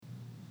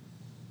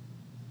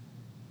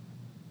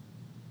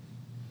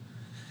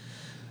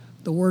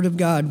The Word of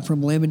God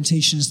from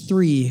Lamentations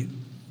 3,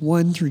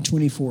 1 through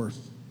 24.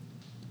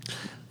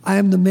 I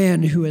am the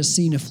man who has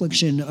seen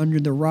affliction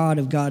under the rod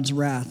of God's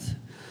wrath.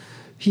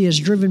 He has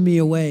driven me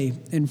away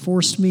and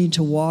forced me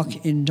to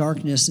walk in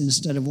darkness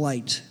instead of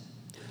light.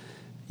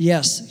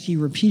 Yes, he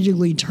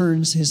repeatedly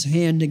turns his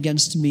hand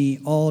against me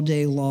all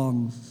day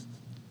long.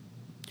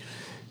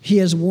 He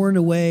has worn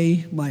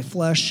away my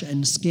flesh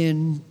and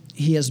skin.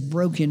 He has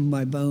broken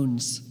my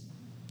bones.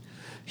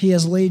 He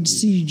has laid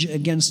siege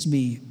against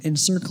me,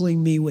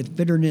 encircling me with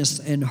bitterness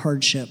and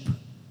hardship.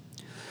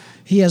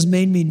 He has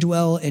made me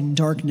dwell in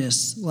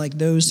darkness like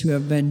those who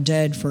have been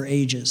dead for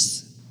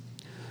ages.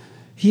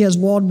 He has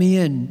walled me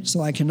in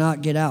so I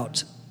cannot get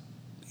out.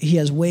 He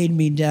has weighed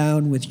me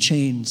down with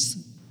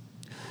chains.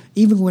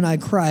 Even when I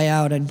cry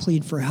out and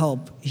plead for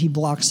help, he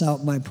blocks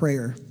out my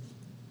prayer.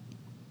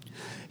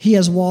 He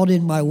has walled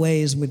in my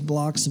ways with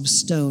blocks of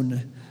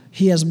stone.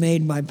 He has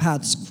made my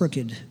paths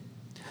crooked.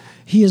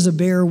 He is a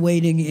bear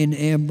waiting in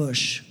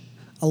ambush,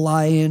 a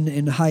lion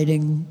in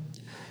hiding.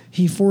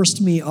 He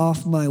forced me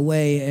off my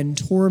way and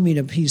tore me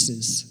to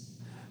pieces.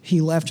 He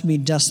left me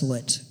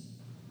desolate.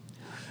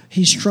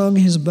 He strung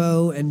his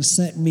bow and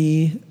set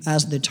me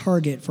as the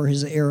target for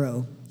his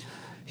arrow.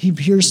 He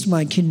pierced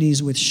my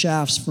kidneys with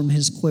shafts from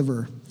his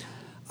quiver.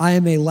 I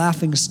am a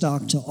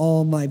laughingstock to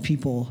all my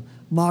people,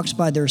 mocked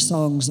by their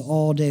songs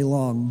all day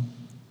long.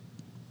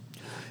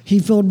 He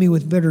filled me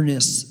with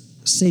bitterness,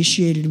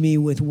 satiated me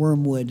with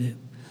wormwood.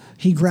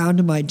 He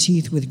ground my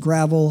teeth with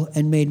gravel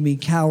and made me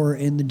cower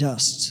in the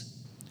dust.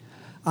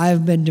 I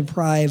have been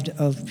deprived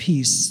of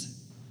peace.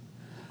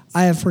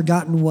 I have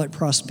forgotten what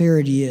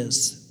prosperity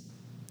is.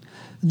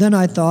 Then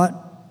I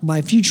thought,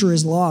 my future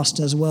is lost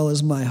as well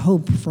as my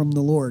hope from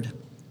the Lord.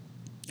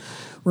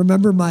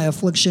 Remember my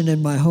affliction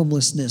and my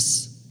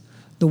homelessness,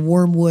 the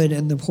wormwood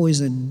and the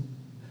poison.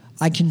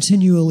 I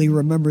continually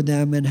remember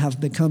them and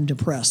have become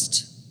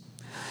depressed.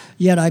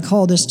 Yet I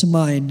call this to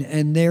mind,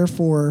 and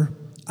therefore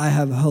I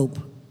have hope.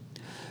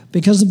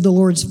 Because of the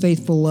Lord's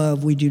faithful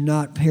love, we do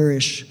not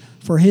perish,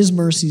 for his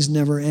mercies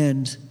never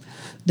end.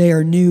 They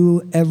are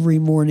new every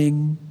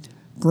morning.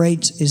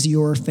 Great is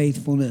your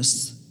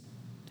faithfulness.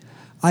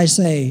 I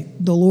say,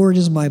 the Lord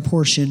is my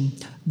portion,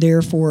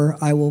 therefore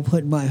I will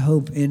put my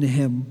hope in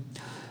him.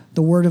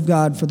 The word of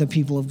God for the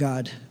people of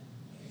God.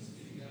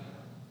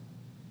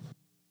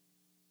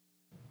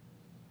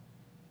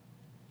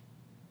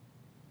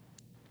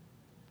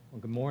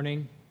 Well, good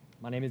morning.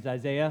 My name is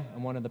Isaiah.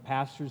 I'm one of the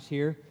pastors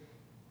here.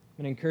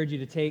 I'm going to encourage you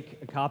to take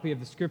a copy of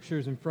the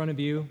scriptures in front of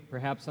you,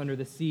 perhaps under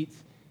the seats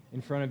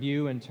in front of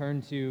you, and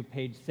turn to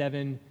page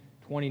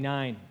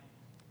 729,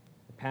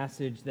 the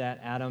passage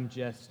that Adam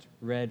just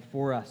read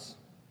for us.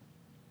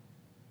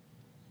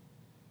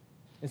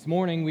 This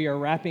morning, we are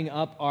wrapping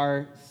up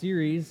our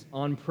series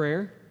on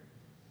prayer.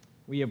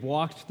 We have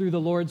walked through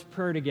the Lord's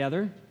Prayer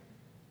together,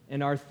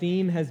 and our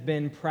theme has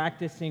been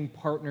practicing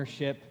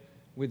partnership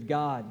with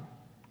God.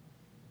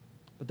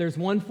 But there's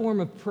one form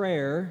of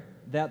prayer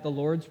that the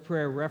Lord's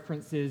Prayer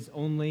references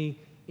only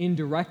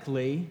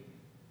indirectly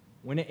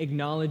when it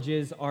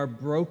acknowledges our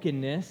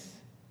brokenness,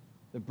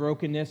 the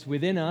brokenness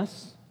within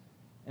us,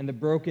 and the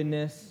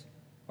brokenness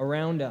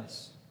around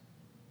us.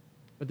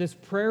 But this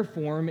prayer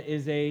form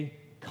is a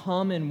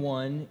common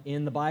one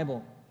in the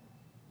Bible.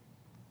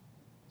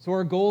 So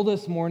our goal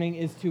this morning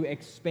is to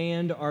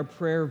expand our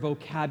prayer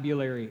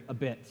vocabulary a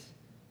bit.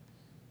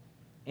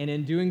 And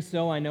in doing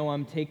so, I know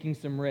I'm taking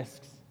some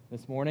risks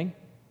this morning.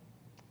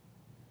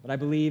 But I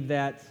believe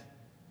that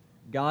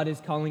God is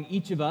calling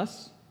each of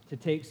us to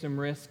take some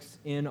risks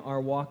in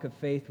our walk of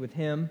faith with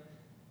him,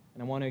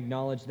 and I want to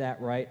acknowledge that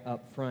right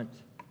up front.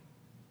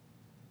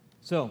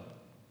 So,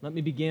 let me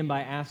begin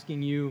by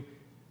asking you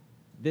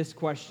this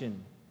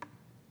question.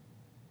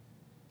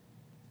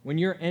 When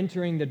you're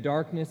entering the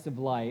darkness of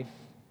life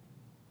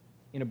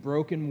in a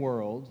broken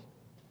world,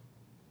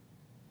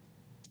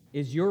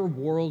 is your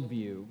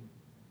worldview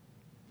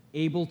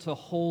able to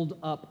hold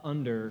up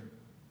under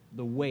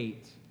the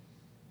weight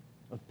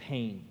of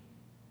pain?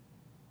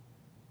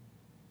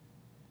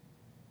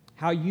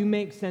 How you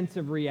make sense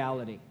of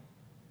reality,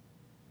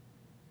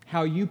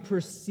 how you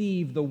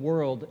perceive the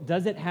world,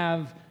 does it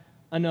have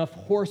enough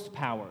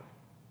horsepower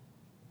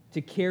to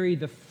carry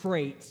the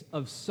freight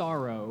of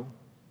sorrow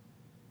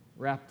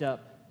wrapped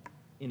up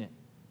in it?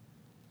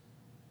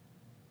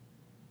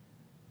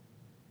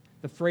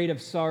 The freight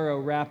of sorrow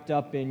wrapped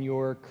up in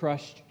your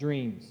crushed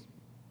dreams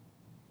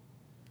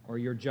or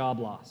your job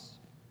loss,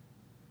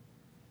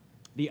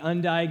 the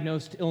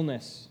undiagnosed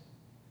illness,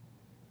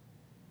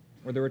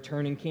 or the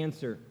returning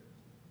cancer,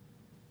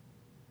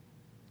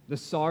 the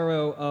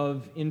sorrow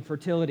of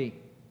infertility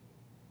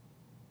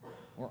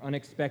or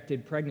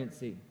unexpected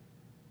pregnancy,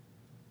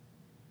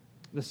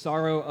 the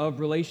sorrow of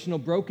relational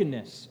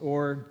brokenness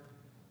or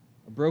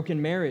a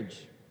broken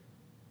marriage,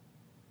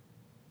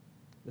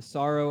 the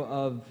sorrow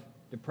of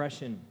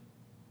depression,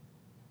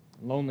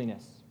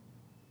 loneliness,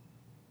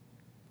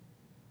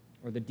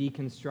 or the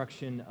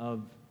deconstruction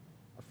of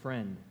a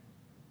friend.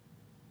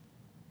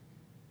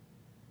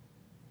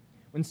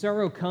 When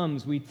sorrow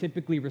comes, we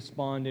typically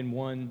respond in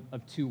one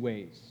of two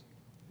ways,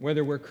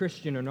 whether we're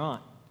Christian or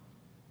not.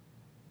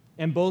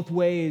 And both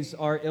ways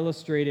are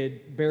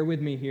illustrated, bear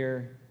with me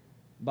here,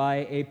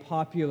 by a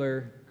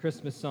popular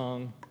Christmas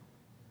song,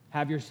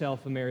 Have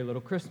Yourself a Merry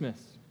Little Christmas.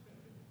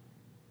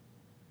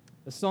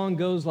 The song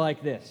goes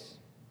like this: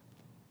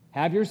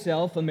 Have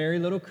yourself a merry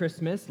little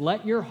Christmas,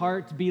 let your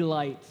heart be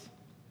light.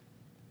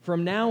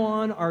 From now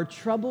on, our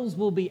troubles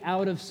will be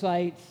out of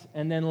sight,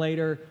 and then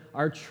later,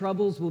 our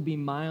troubles will be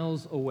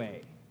miles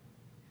away.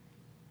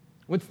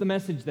 What's the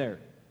message there?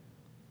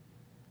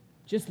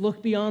 Just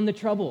look beyond the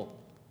trouble.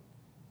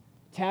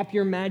 Tap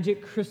your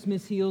magic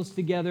Christmas heels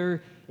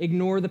together,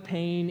 ignore the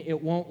pain,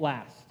 it won't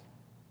last.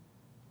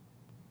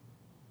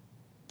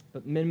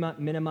 But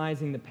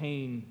minimizing the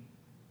pain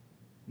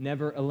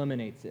never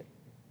eliminates it.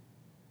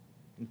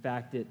 In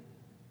fact, it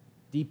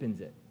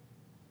deepens it.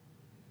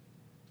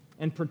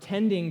 And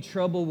pretending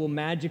trouble will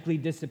magically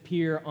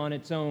disappear on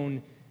its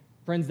own,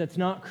 friends, that's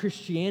not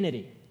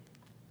Christianity.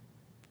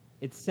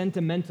 It's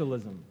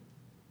sentimentalism.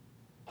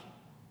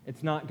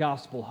 It's not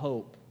gospel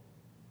hope.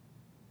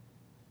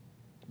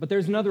 But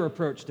there's another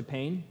approach to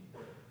pain,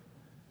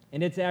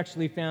 and it's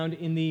actually found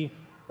in the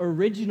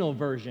original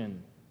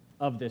version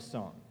of this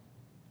song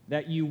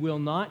that you will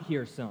not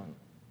hear sung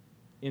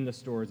in the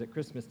stores at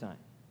Christmas time.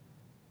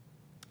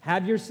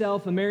 Have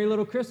yourself a merry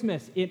little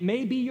Christmas. It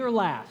may be your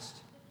last.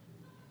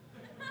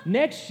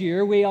 Next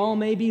year, we all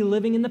may be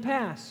living in the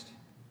past.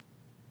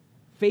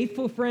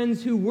 Faithful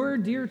friends who were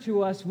dear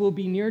to us will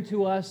be near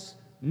to us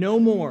no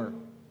more.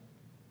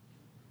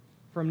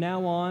 From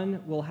now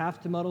on, we'll have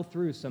to muddle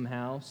through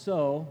somehow,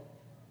 so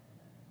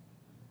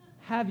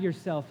have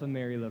yourself a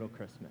merry little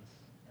Christmas.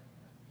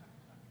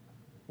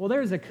 Well,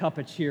 there's a cup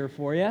of cheer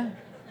for you.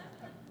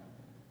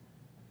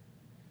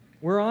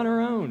 We're on our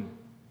own.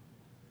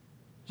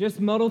 Just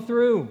muddle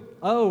through.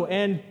 Oh,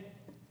 and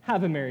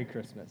have a Merry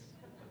Christmas.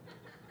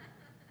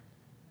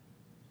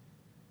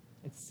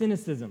 It's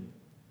cynicism.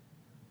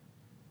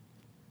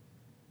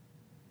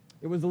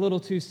 It was a little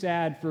too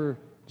sad for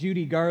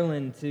Judy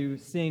Garland to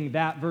sing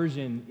that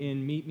version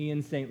in Meet Me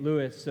in St.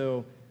 Louis,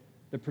 so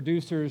the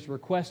producers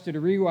requested a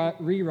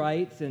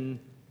rewrite, and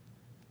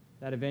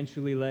that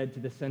eventually led to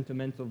the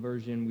sentimental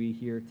version we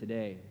hear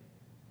today.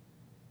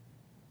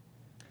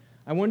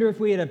 I wonder if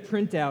we had a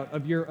printout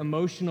of your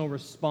emotional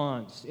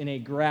response in a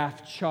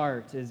graph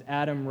chart as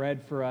Adam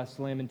read for us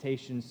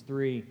Lamentations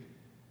 3.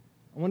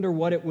 I wonder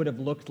what it would have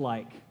looked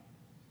like.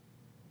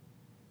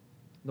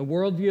 The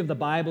worldview of the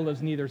Bible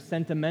is neither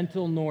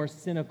sentimental nor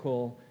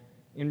cynical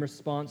in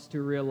response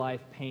to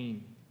real-life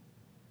pain.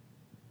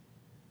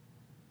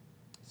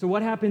 So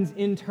what happens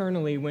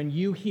internally when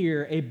you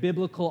hear a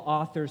biblical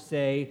author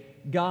say,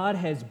 God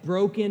has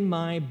broken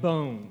my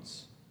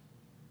bones?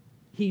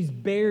 He's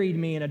buried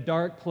me in a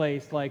dark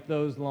place like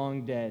those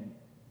long dead.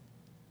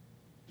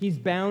 He's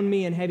bound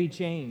me in heavy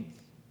chains.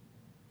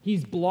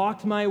 He's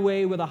blocked my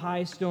way with a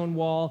high stone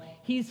wall.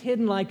 He's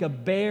hidden like a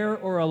bear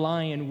or a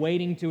lion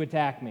waiting to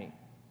attack me.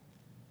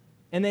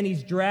 And then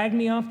he's dragged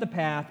me off the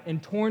path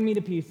and torn me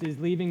to pieces,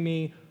 leaving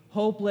me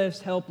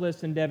hopeless,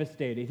 helpless, and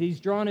devastated.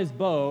 He's drawn his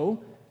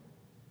bow,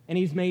 and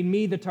he's made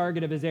me the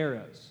target of his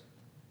arrows.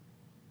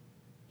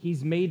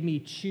 He's made me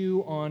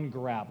chew on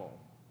gravel.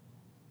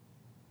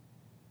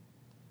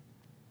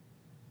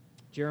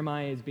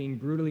 Jeremiah is being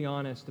brutally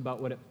honest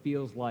about what it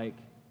feels like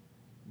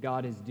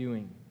God is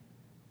doing.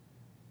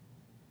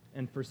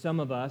 And for some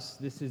of us,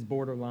 this is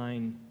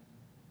borderline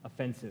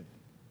offensive.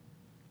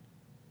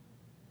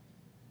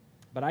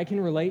 But I can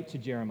relate to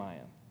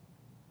Jeremiah.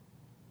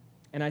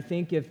 And I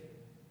think if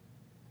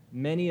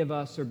many of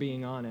us are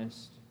being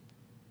honest,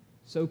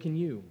 so can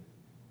you.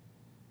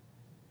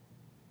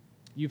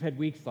 You've had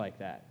weeks like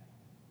that.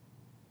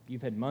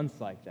 You've had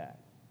months like that.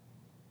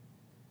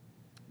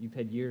 You've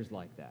had years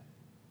like that.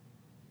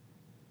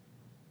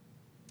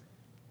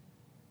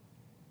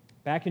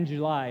 Back in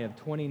July of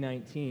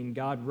 2019,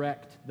 God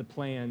wrecked the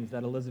plans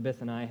that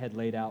Elizabeth and I had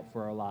laid out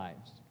for our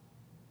lives.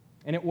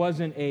 And it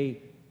wasn't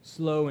a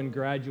slow and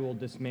gradual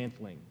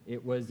dismantling.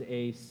 It was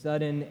a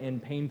sudden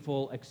and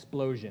painful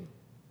explosion.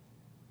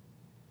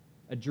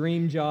 A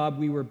dream job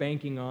we were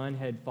banking on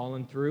had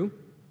fallen through,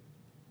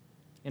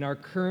 and our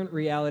current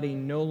reality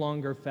no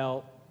longer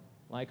felt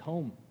like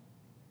home.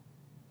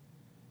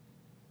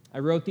 I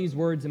wrote these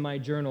words in my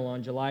journal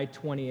on July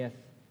 20th,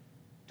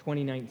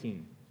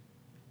 2019.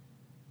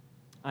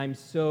 I'm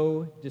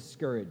so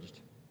discouraged.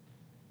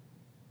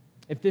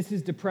 If this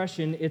is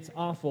depression, it's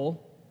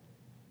awful.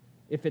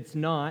 If it's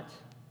not,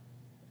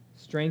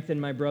 strengthen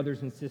my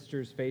brothers and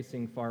sisters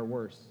facing far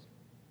worse.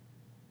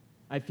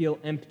 I feel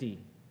empty,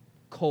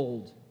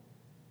 cold,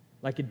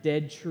 like a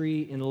dead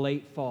tree in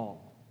late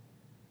fall,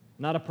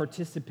 not a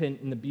participant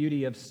in the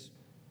beauty of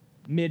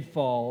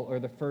mid-fall or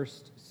the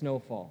first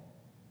snowfall.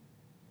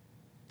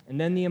 And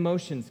then the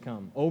emotions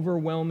come,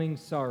 overwhelming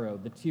sorrow.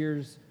 The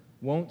tears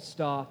won't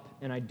stop,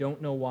 and I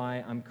don't know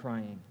why I'm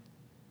crying.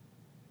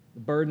 The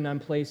burden I'm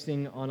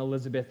placing on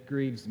Elizabeth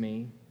grieves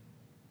me.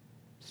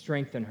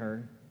 Strengthen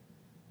her.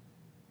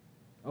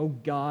 Oh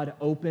God,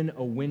 open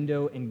a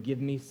window and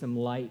give me some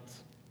light.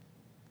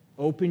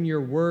 Open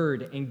your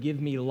word and give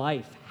me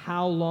life.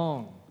 How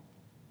long?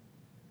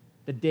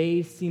 The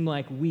days seem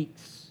like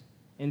weeks,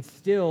 and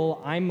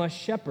still I must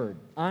shepherd.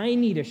 I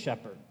need a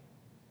shepherd.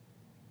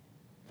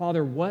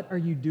 Father, what are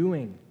you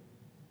doing?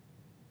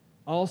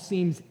 All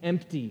seems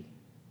empty,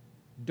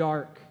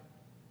 dark,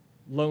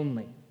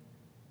 lonely.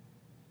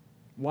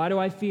 Why do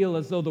I feel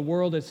as though the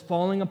world is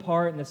falling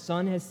apart and the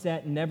sun has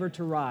set never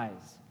to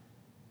rise?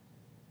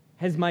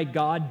 Has my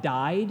God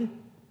died?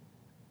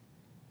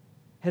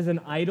 Has an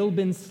idol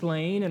been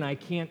slain and I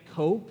can't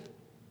cope?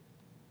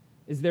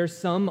 Is there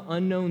some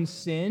unknown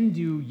sin?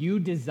 Do you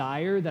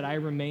desire that I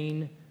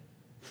remain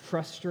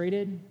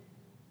frustrated?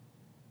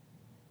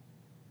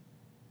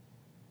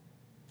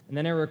 And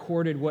then I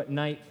recorded what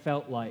night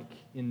felt like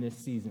in this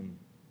season.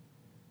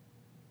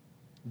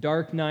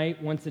 Dark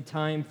night, once a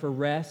time for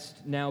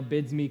rest, now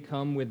bids me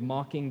come with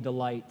mocking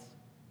delight.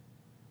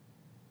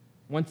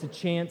 Once a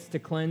chance to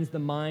cleanse the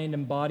mind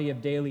and body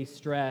of daily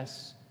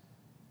stress,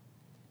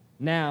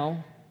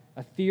 now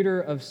a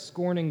theater of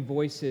scorning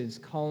voices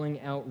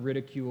calling out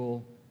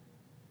ridicule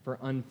for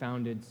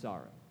unfounded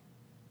sorrow.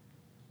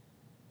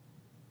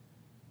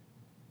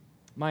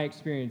 My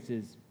experience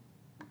is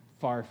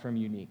far from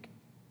unique.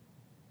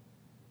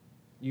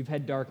 You've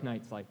had dark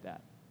nights like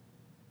that.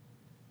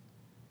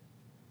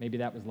 Maybe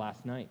that was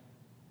last night.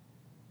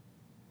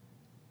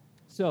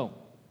 So,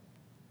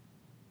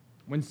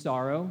 when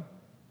sorrow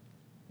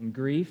and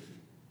grief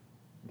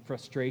and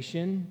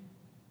frustration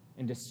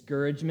and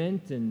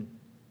discouragement and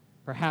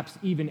perhaps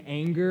even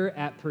anger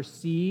at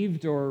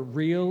perceived or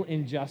real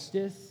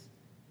injustice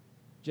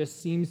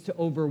just seems to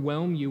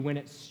overwhelm you, when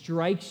it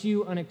strikes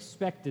you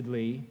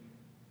unexpectedly,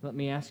 let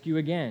me ask you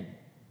again.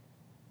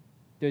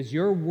 Does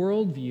your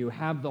worldview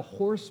have the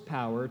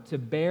horsepower to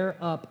bear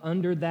up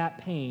under that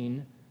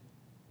pain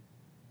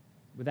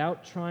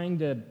without trying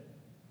to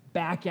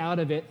back out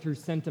of it through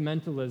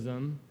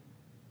sentimentalism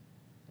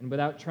and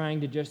without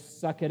trying to just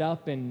suck it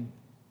up and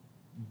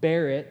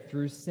bear it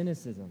through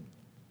cynicism?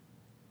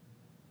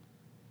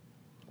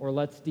 Or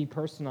let's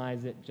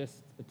depersonalize it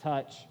just a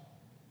touch.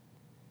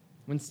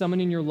 When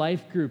someone in your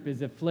life group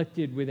is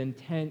afflicted with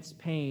intense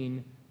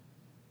pain,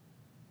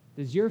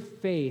 does your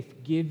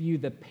faith give you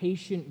the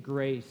patient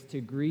grace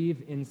to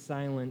grieve in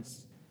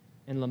silence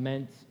and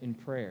lament in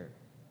prayer?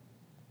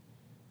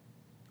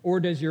 Or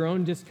does your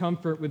own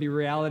discomfort with the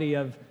reality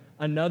of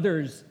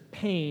another's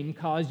pain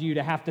cause you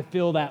to have to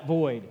fill that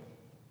void?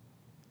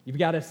 You've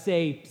got to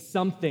say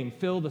something,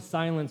 fill the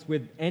silence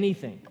with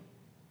anything.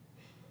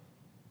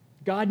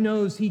 God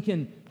knows He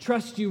can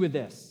trust you with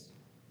this.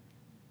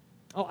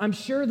 Oh, I'm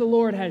sure the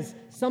Lord has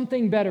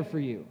something better for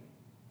you.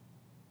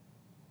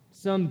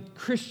 Some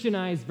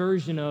Christianized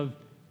version of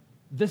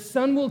the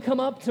sun will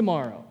come up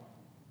tomorrow.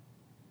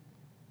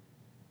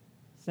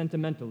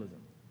 Sentimentalism.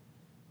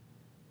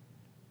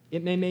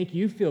 It may make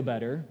you feel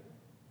better,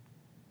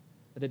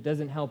 but it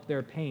doesn't help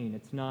their pain.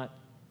 It's not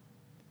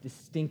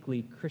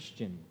distinctly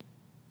Christian.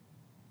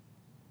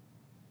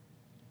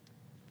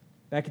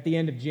 Back at the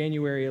end of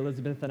January,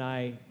 Elizabeth and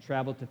I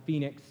traveled to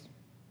Phoenix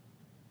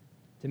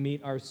to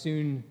meet our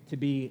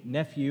soon-to-be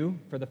nephew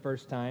for the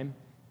first time.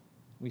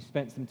 We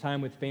spent some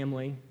time with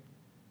family.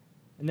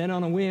 And then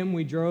on a whim,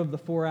 we drove the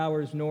 4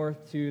 hours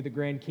north to the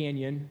Grand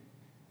Canyon,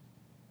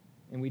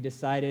 and we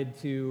decided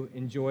to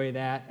enjoy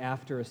that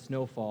after a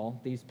snowfall.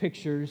 These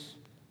pictures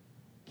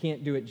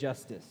can't do it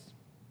justice.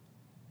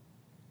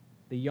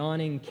 The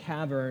yawning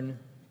cavern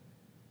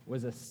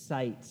was a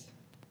sight.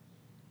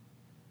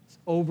 It's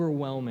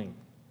overwhelming.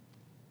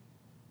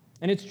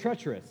 And it's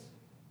treacherous.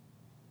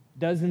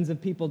 Dozens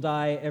of people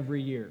die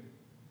every year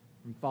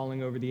from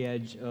falling over the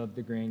edge of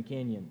the Grand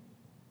Canyon.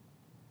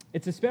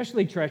 It's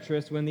especially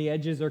treacherous when the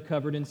edges are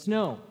covered in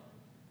snow.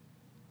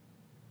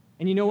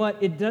 And you know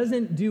what? It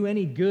doesn't do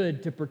any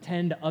good to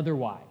pretend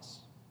otherwise.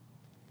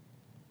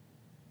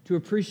 To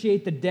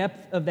appreciate the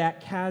depth of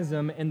that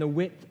chasm and the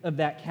width of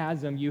that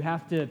chasm, you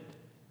have to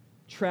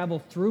travel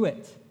through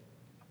it.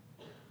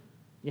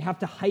 You have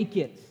to hike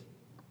it.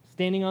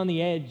 Standing on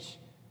the edge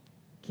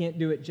can't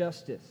do it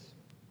justice.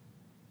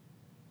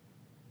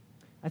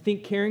 I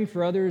think caring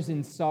for others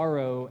in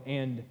sorrow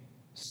and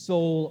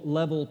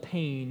soul-level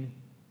pain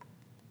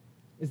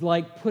is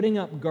like putting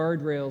up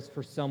guardrails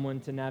for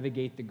someone to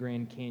navigate the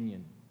Grand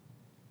Canyon.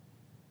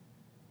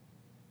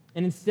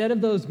 And instead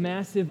of those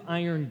massive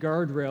iron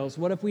guardrails,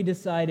 what if we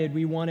decided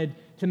we wanted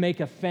to make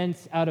a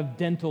fence out of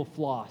dental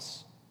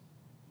floss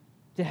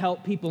to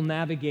help people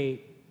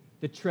navigate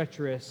the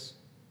treacherous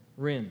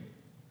rim?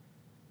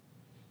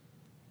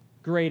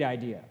 Great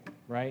idea,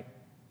 right?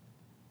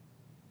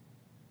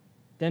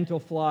 Dental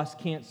floss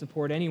can't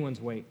support anyone's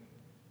weight.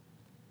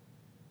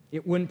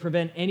 It wouldn't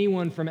prevent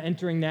anyone from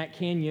entering that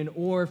canyon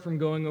or from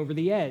going over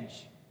the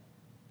edge.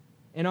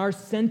 And our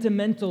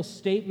sentimental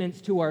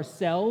statements to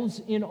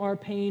ourselves in our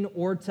pain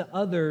or to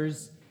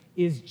others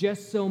is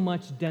just so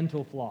much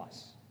dental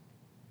floss.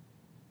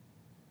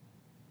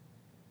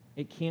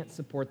 It can't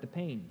support the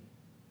pain.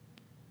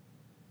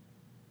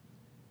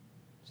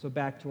 So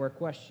back to our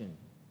question.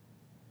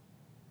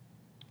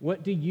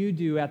 What do you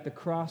do at the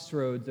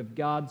crossroads of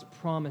God's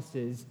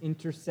promises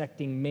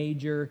intersecting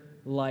major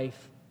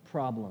life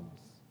problems?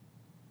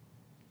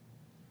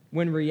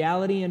 When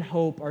reality and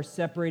hope are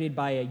separated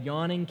by a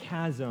yawning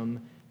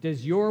chasm,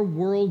 does your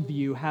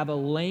worldview have a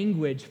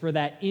language for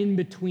that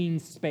in-between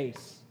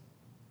space?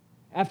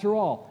 After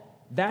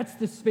all, that's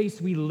the space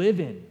we live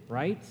in,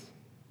 right?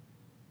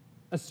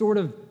 A sort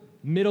of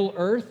Middle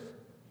Earth,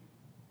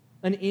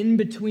 an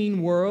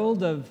in-between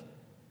world of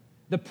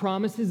the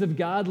promises of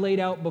God laid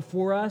out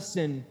before us,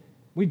 and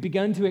we've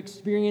begun to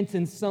experience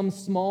in some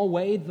small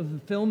way the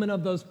fulfillment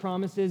of those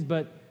promises,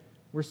 but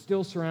we're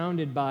still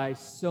surrounded by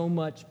so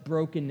much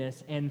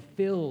brokenness and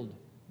filled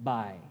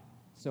by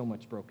so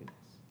much brokenness.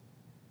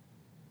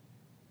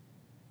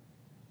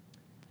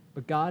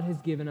 But God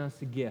has given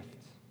us a gift,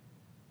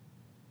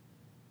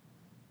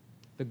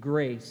 the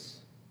grace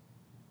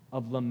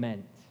of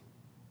lament.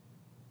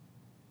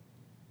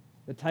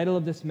 The title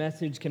of this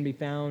message can be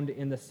found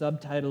in the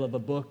subtitle of a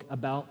book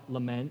about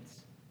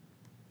laments.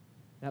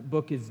 That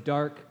book is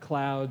Dark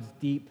Clouds,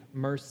 Deep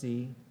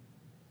Mercy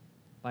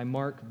by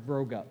Mark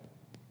Vroegop.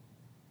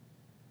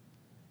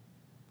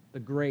 The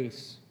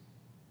grace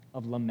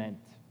of lament.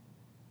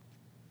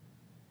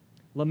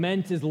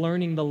 Lament is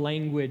learning the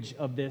language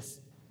of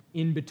this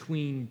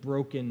in-between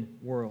broken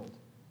world.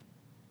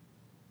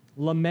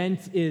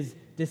 Lament is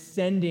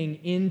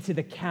descending into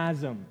the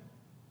chasm,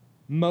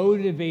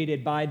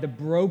 motivated by the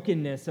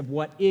brokenness of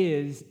what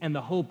is and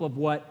the hope of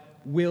what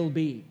will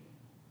be.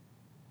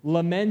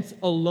 Lament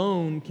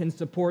alone can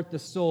support the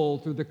soul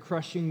through the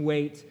crushing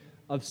weight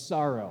of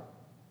sorrow.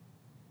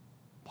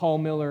 Paul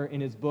Miller,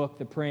 in his book,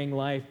 The Praying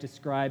Life,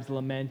 describes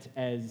lament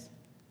as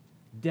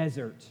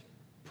desert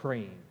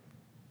praying.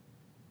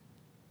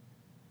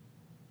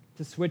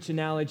 To switch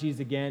analogies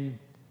again,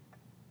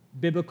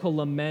 biblical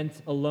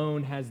lament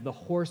alone has the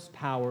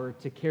horsepower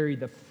to carry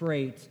the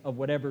freight of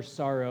whatever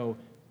sorrow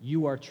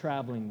you are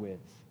traveling with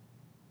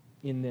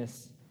in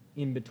this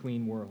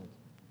in-between world.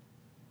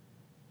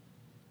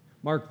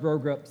 Mark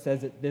Vroegop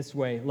says it this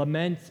way: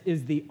 lament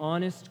is the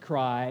honest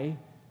cry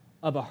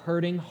of a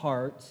hurting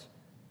heart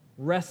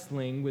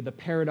wrestling with the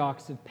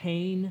paradox of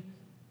pain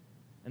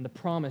and the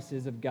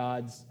promises of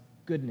God's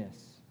goodness.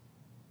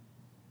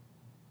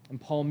 And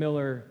Paul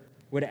Miller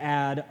would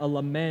add, a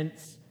lament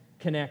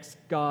connects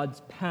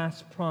God's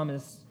past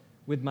promise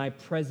with my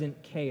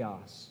present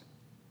chaos,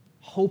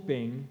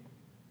 hoping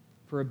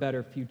for a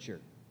better future.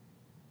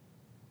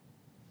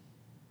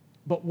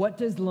 But what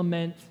does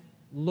lament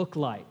look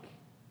like?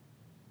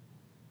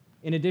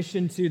 In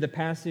addition to the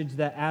passage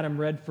that Adam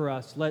read for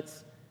us,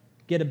 let's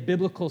get a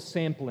biblical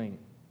sampling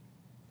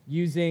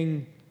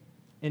using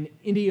an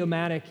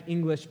idiomatic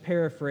English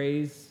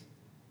paraphrase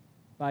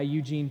by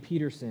Eugene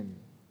Peterson.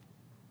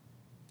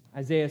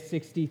 Isaiah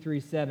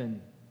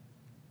 63:7.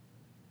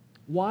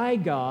 Why,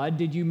 God,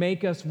 did you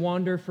make us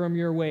wander from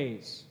your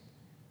ways?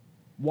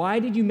 Why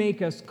did you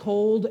make us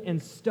cold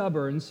and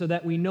stubborn so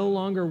that we no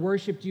longer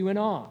worshiped you in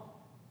awe?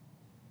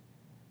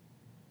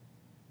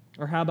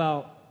 Or how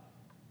about,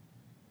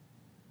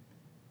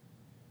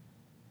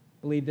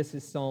 I believe this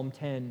is Psalm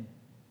 10.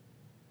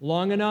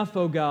 Long enough,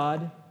 O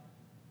God,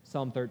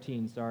 Psalm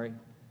 13, sorry.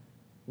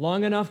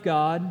 Long enough,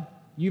 God,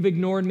 you've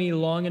ignored me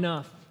long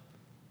enough.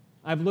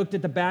 I've looked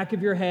at the back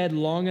of your head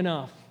long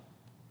enough.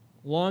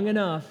 Long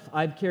enough,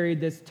 I've carried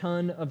this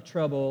ton of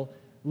trouble,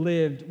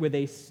 lived with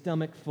a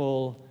stomach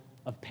full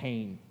of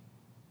pain.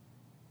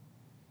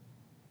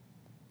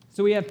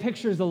 So we have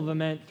pictures of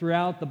lament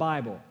throughout the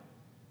Bible.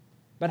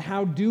 But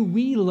how do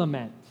we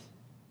lament?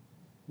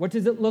 What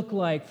does it look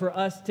like for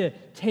us to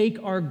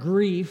take our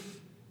grief,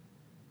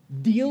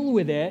 deal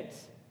with it,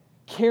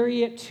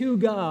 carry it to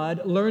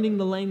God, learning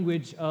the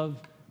language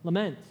of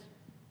lament?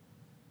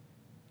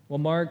 Well,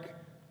 Mark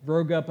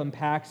Vroegop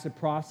unpacks the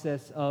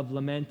process of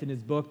lament in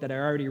his book that I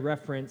already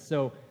referenced,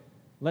 so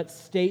let's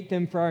state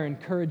them for our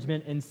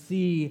encouragement and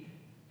see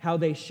how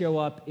they show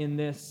up in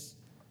this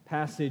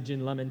passage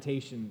in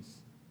Lamentations.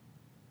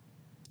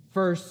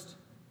 First,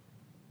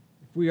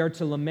 if we are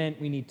to lament,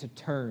 we need to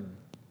turn.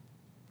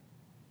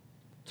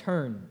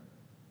 Turn.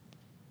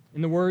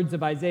 In the words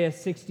of Isaiah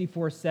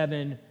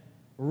 64:7,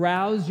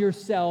 rouse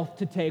yourself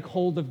to take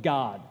hold of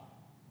God.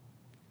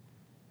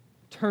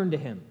 Turn to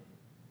him.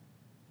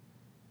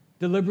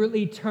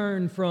 Deliberately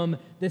turn from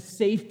the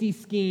safety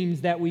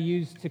schemes that we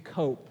use to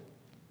cope,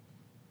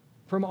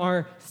 from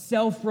our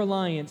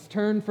self-reliance.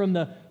 Turn from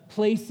the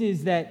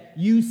places that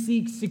you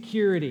seek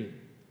security,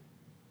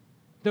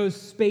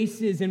 those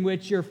spaces in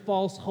which your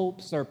false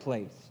hopes are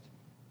placed.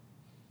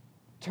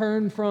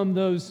 Turn from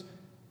those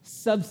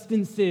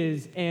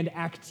substances and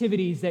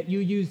activities that you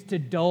use to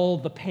dull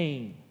the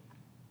pain.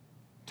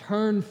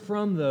 Turn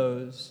from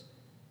those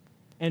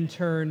and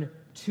turn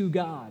to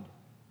God.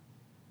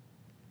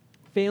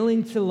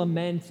 Failing to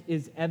lament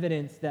is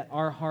evidence that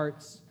our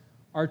hearts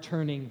are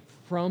turning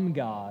from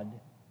God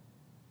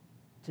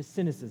to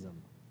cynicism.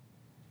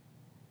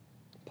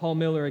 Paul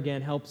Miller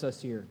again helps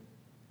us here.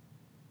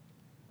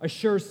 A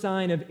sure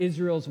sign of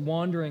Israel's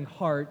wandering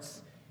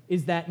hearts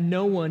is that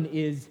no one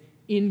is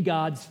in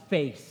God's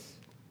face.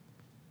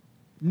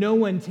 No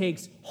one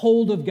takes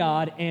hold of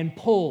God and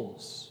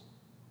pulls.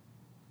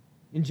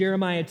 In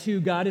Jeremiah 2,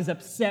 God is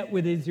upset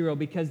with Israel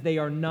because they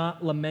are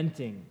not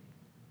lamenting.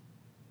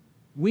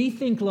 We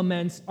think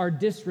laments are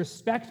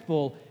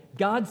disrespectful.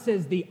 God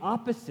says the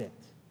opposite.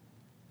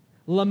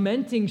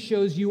 Lamenting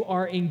shows you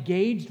are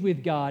engaged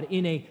with God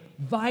in a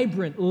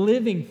vibrant,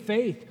 living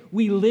faith.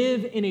 We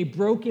live in a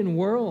broken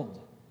world.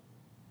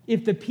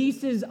 If the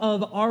pieces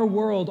of our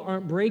world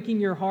aren't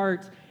breaking your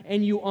heart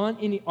and you aren't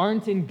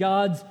in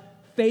God's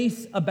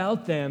face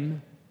about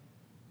them,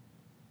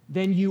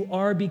 then you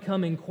are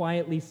becoming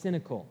quietly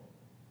cynical.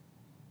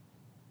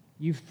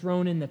 You've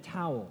thrown in the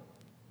towel.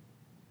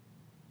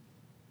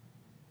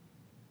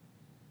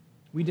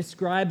 We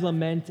describe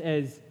lament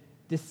as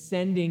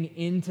descending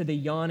into the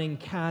yawning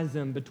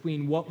chasm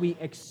between what we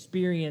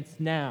experience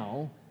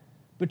now,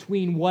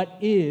 between what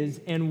is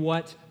and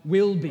what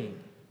will be.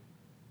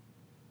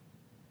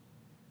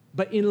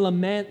 But in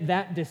lament,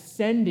 that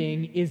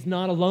descending is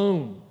not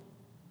alone.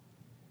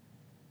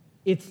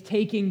 It's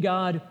taking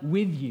God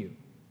with you.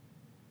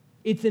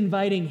 It's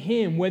inviting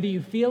Him, whether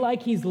you feel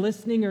like He's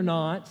listening or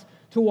not,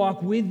 to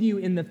walk with you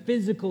in the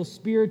physical,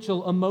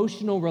 spiritual,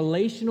 emotional,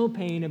 relational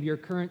pain of your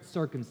current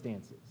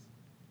circumstances.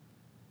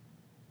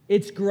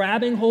 It's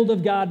grabbing hold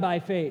of God by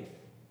faith.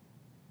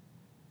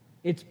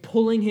 It's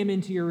pulling Him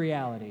into your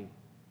reality.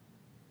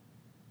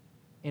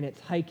 And it's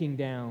hiking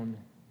down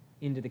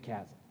into the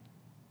chasm.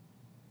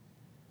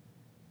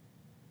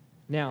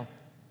 Now,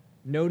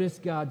 notice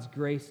God's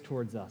grace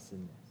towards us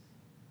in this.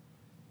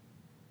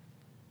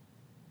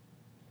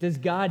 Does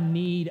God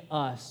need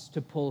us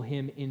to pull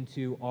Him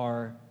into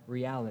our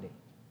reality?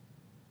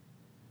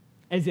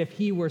 As if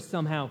He were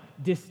somehow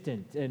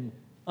distant and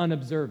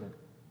unobservant?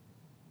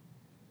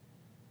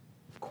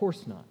 Of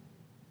course not.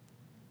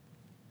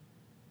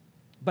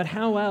 But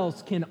how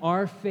else can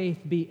our faith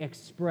be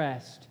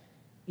expressed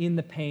in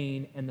the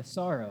pain and the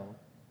sorrow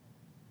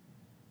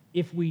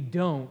if we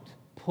don't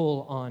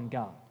pull on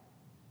God?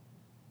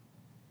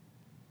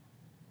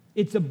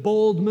 It's a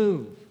bold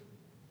move,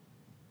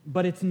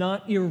 but it's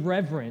not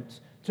irreverent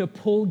to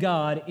pull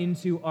God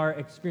into our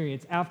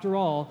experience. After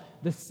all,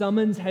 the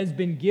summons has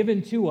been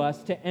given to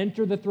us to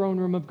enter the throne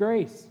room of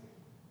grace.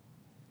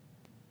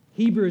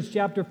 Hebrews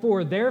chapter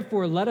 4,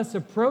 therefore let us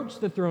approach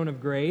the throne of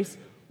grace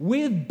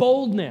with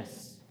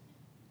boldness,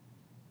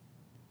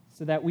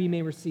 so that we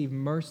may receive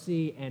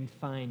mercy and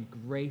find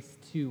grace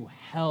to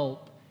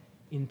help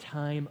in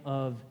time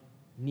of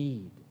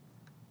need.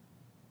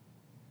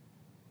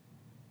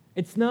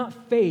 It's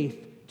not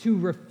faith to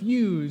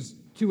refuse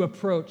to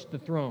approach the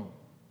throne.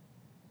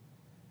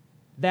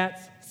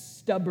 That's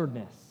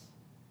stubbornness.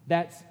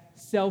 That's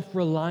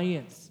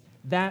self-reliance.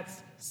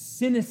 That's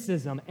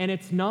cynicism. And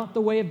it's not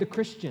the way of the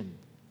Christian.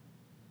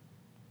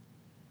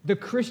 The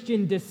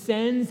Christian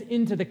descends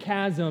into the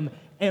chasm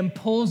and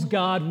pulls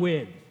God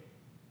with.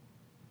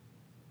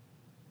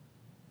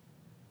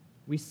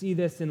 We see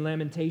this in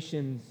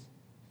Lamentations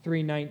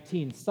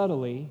 3:19,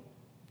 subtly,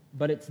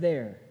 but it's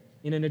there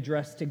in an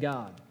address to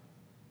God.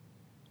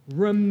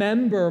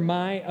 Remember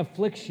my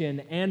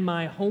affliction and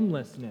my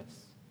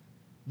homelessness,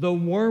 the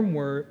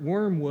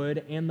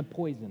wormwood and the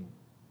poison.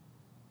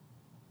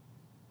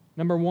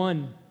 Number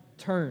one,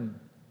 turn.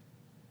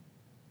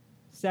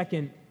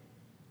 Second,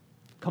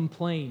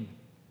 complain.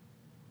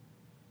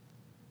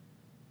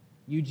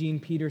 Eugene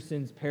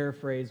Peterson's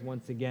paraphrase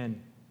once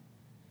again.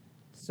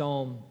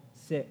 Psalm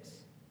 6.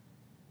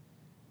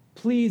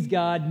 Please,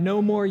 God,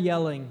 no more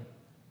yelling.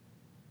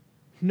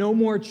 No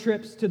more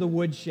trips to the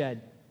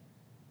woodshed.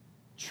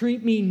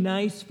 Treat me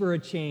nice for a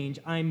change.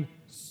 I'm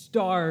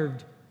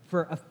starved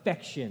for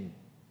affection.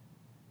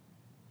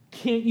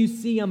 Can't you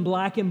see I'm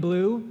black and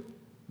blue?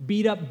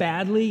 Beat up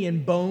badly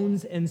in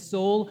bones and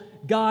soul?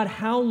 God,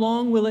 how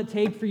long will it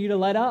take for you to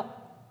let up?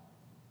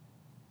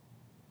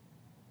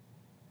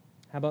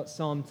 How about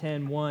Psalm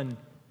 10:1?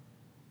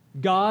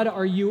 God,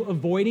 are you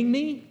avoiding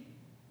me?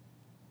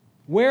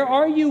 Where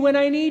are you when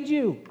I need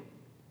you?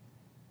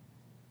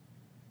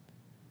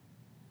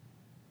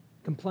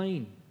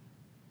 Complain.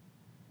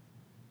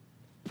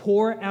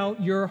 Pour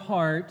out your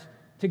heart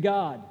to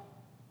God.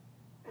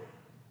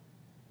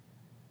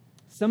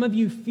 Some of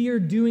you fear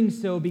doing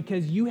so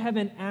because you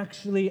haven't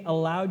actually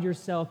allowed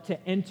yourself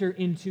to enter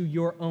into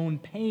your own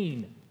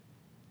pain.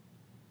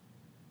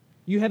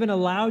 You haven't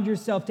allowed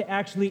yourself to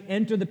actually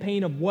enter the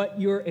pain of what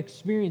you're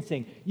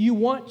experiencing. You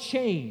want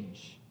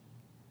change.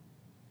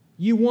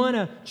 You want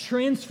a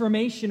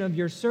transformation of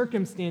your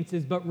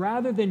circumstances, but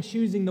rather than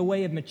choosing the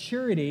way of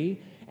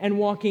maturity and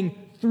walking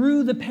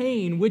through the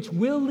pain, which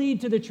will lead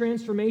to the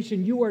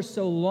transformation you are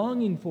so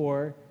longing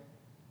for,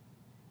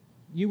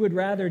 you would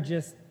rather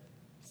just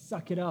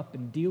suck it up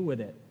and deal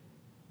with it.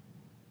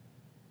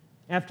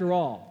 After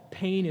all,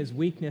 pain is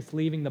weakness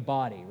leaving the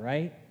body,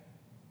 right?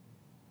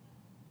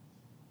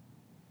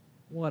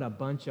 What a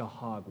bunch of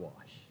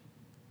hogwash.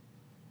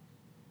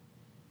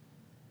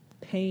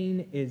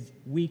 Pain is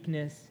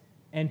weakness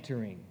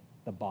entering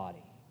the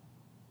body.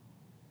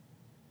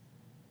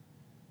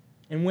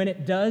 And when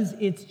it does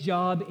its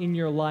job in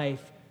your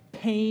life,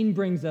 pain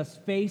brings us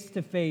face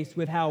to face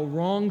with how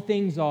wrong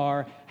things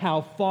are,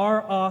 how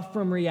far off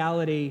from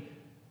reality,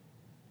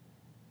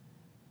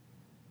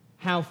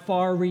 how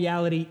far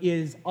reality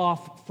is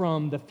off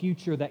from the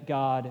future that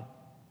God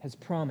has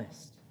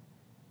promised.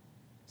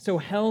 So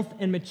health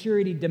and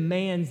maturity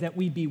demands that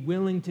we be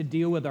willing to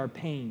deal with our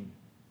pain.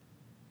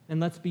 And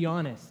let's be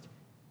honest,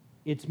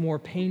 it's more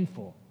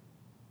painful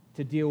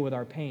to deal with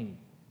our pain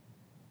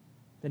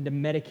than to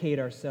medicate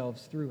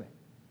ourselves through it.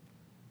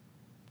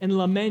 And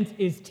lament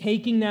is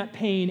taking that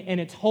pain and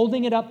it's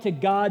holding it up to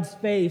God's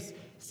face,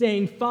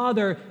 saying,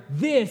 Father,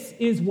 this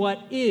is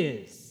what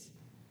is.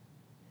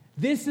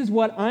 This is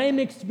what I'm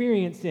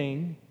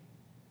experiencing,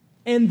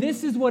 and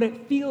this is what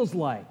it feels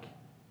like.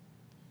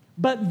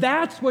 But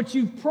that's what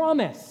you've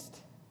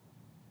promised.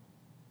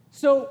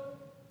 So,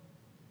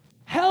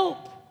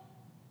 help.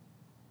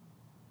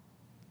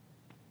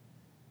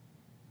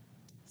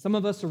 Some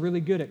of us are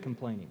really good at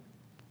complaining.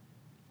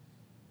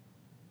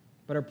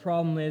 But our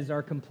problem is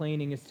our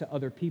complaining is to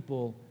other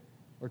people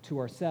or to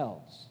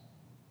ourselves,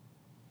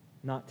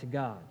 not to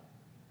God.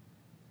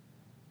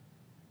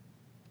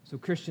 So,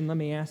 Christian, let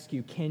me ask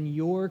you, can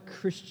your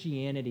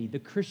Christianity, the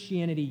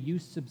Christianity you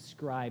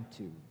subscribe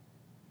to,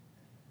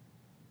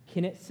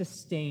 can it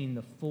sustain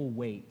the full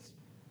weight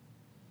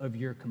of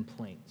your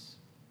complaints?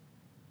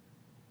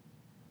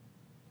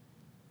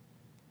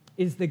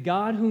 Is the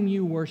God whom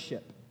you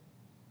worship,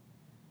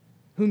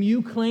 whom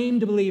you claim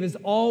to believe is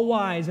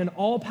all-wise and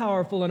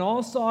all-powerful and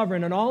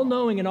all-sovereign and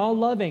all-knowing and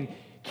all-loving,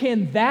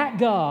 can that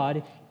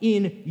God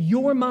in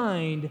your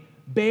mind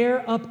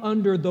bear up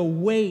under the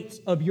weight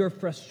of your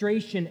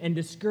frustration and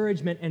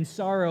discouragement and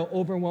sorrow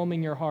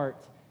overwhelming your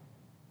heart?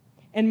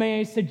 And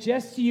may I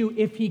suggest to you,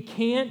 if he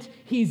can't,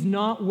 he's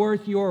not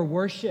worth your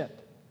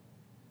worship.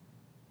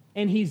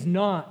 And he's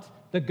not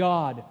the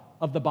God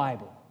of the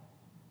Bible.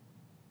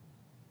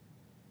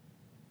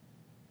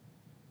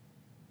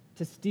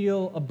 To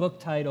steal a book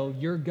title,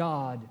 your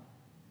God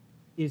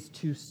is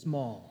too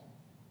small.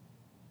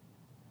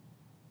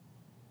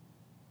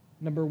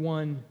 Number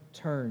 1,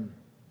 turn.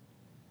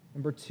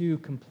 Number 2,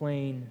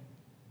 complain.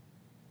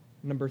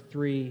 Number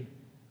 3,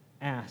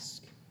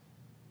 ask.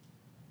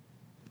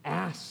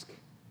 Ask.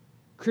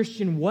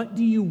 Christian, what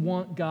do you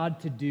want God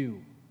to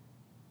do?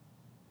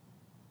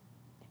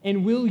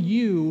 And will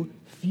you,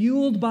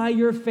 fueled by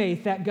your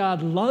faith that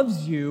God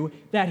loves you,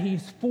 that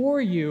he's for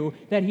you,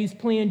 that he's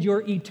planned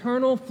your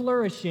eternal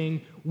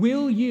flourishing,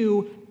 will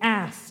you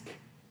ask?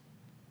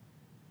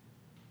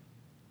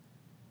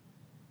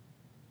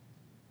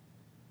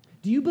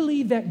 Do you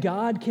believe that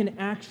God can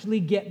actually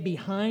get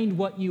behind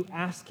what you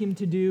ask him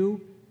to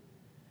do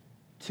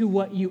to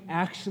what you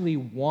actually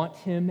want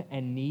him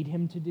and need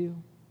him to do?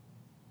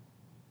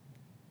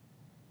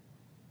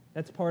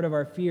 That's part of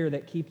our fear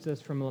that keeps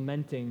us from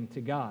lamenting to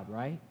God,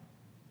 right?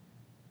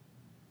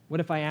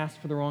 What if I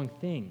ask for the wrong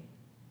thing?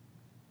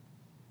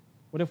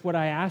 What if what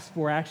I ask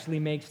for actually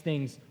makes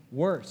things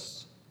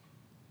worse?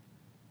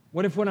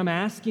 What if what I'm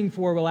asking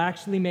for will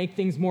actually make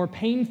things more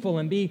painful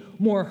and be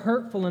more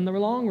hurtful in the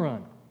long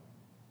run?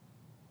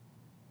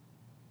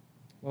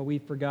 Well,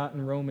 we've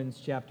forgotten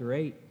Romans chapter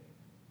 8.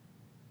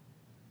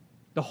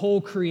 The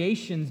whole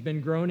creation's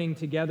been groaning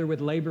together with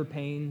labor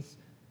pains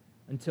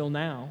until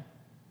now.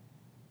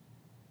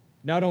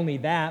 Not only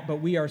that, but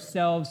we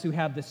ourselves who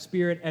have the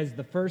Spirit as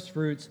the first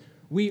fruits,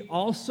 we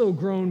also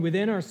groan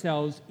within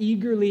ourselves,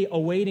 eagerly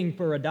awaiting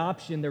for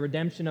adoption, the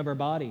redemption of our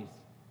bodies.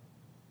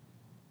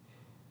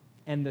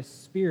 And the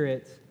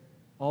Spirit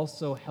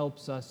also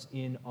helps us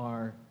in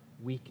our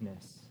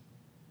weakness,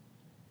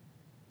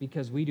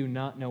 because we do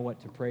not know what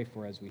to pray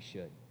for as we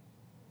should.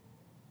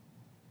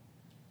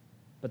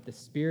 But the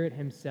Spirit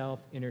himself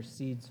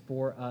intercedes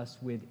for us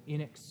with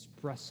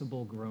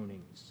inexpressible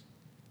groanings.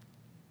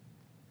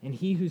 And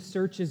he who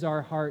searches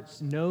our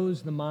hearts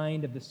knows the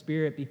mind of the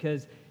Spirit,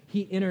 because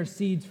he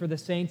intercedes for the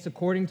saints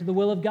according to the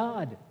will of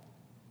God.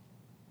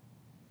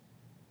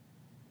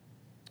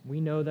 We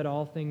know that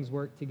all things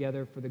work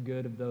together for the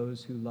good of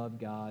those who love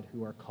God,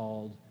 who are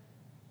called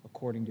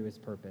according to his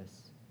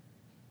purpose.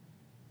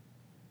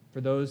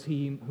 For those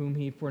whom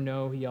he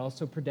foreknow, he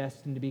also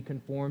predestined to be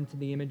conformed to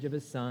the image of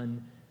his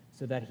Son,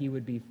 so that he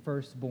would be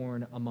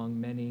firstborn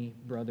among many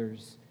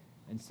brothers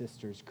and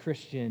sisters.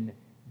 Christian,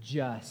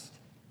 just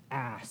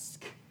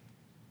ask.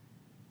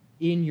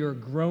 In your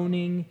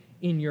groaning,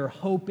 in your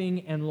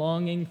hoping and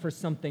longing for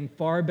something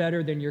far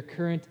better than your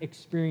current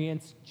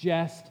experience,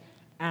 just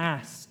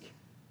ask.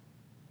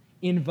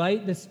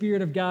 Invite the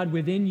Spirit of God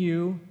within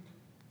you,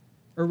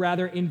 or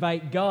rather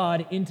invite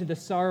God into the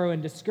sorrow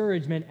and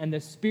discouragement, and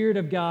the Spirit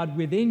of God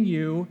within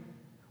you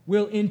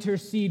will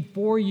intercede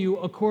for you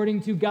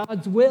according to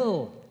God's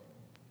will.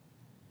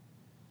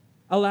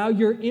 Allow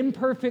your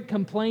imperfect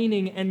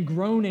complaining and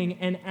groaning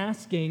and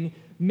asking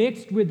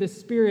mixed with the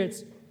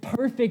Spirit's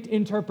perfect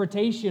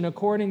interpretation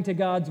according to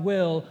God's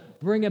will,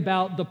 bring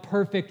about the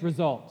perfect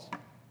result.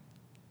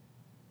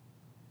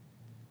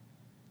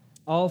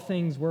 All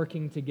things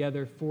working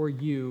together for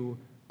you,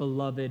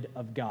 beloved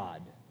of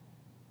God.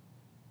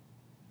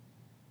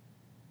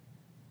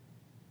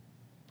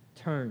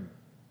 Turn.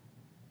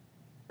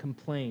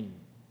 complain.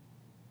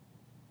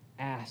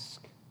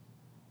 Ask.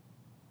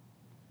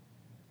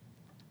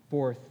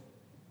 Fourth,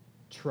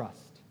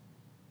 trust.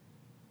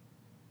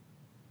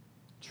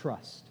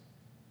 Trust.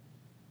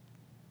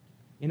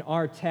 In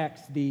our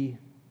text, the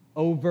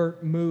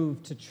overt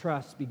move to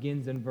trust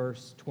begins in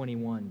verse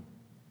 21.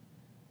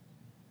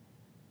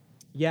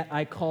 Yet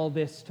I call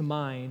this to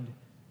mind,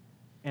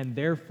 and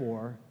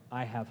therefore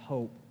I have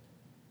hope.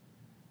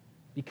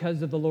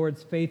 Because of the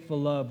Lord's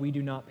faithful love, we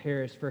do not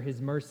perish, for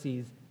his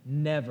mercies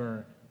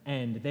never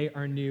end. They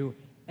are new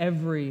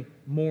every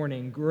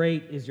morning.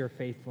 Great is your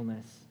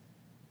faithfulness.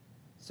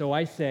 So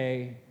I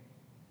say,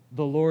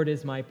 the Lord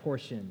is my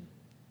portion.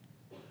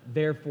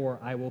 Therefore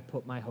I will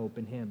put my hope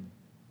in him.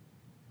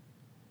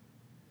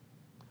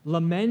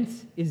 Lament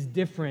is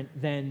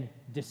different than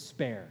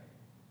despair.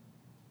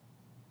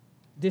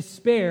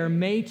 Despair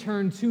may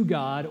turn to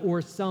God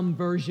or some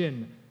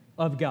version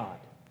of God.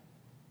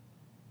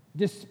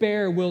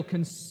 Despair will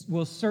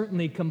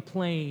certainly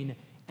complain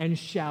and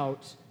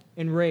shout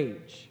and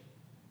rage.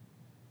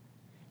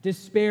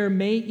 Despair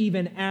may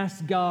even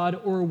ask God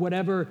or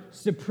whatever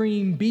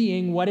supreme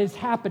being what is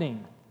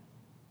happening.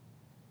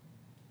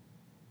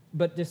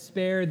 But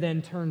despair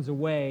then turns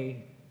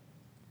away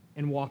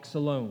and walks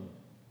alone.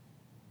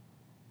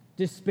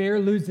 Despair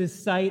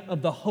loses sight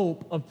of the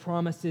hope of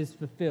promises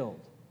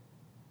fulfilled.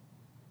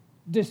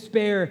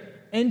 Despair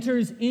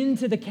enters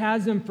into the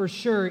chasm for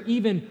sure,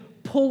 even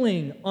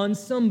pulling on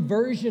some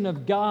version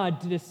of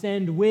God to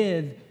descend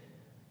with,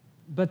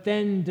 but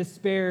then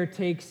despair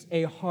takes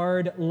a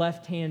hard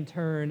left-hand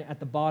turn at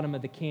the bottom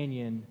of the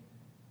canyon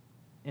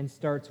and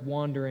starts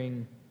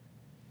wandering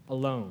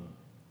alone.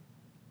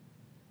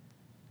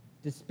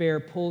 Despair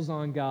pulls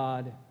on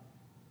God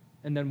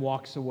and then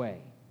walks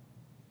away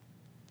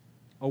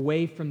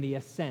from the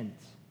ascent,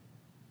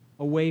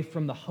 away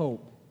from the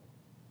hope,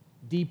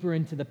 deeper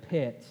into the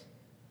pit,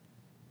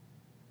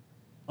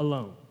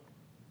 alone.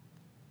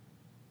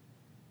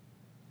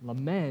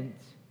 Lament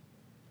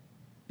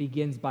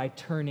begins by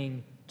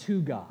turning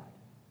to God.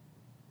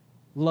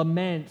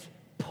 Lament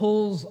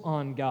pulls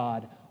on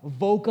God,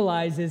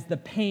 vocalizes the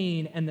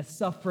pain and the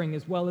suffering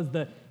as well as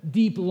the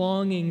deep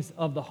longings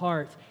of the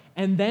heart.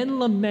 And then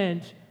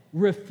lament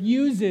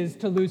refuses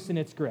to loosen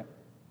its grip.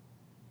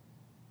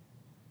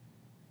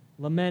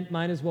 Lament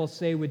might as well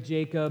say with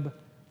Jacob,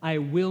 I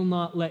will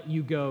not let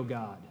you go,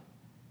 God,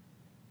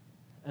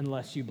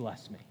 unless you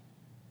bless me.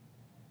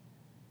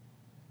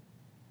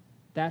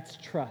 That's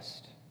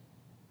trust.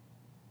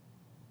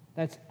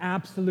 That's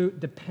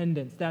absolute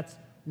dependence. That's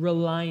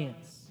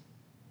reliance.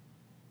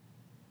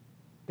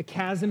 The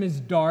chasm is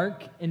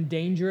dark and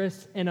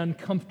dangerous and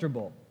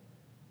uncomfortable.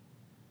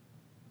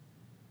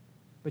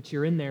 But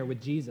you're in there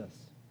with Jesus.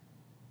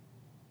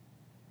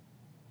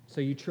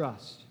 So you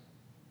trust.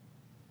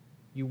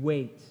 You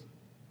wait.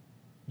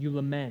 You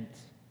lament.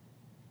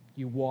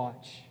 You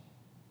watch.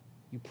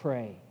 You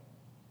pray.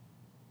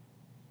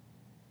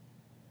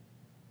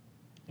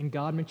 And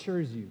God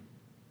matures you.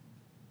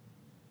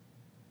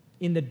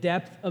 In the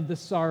depth of the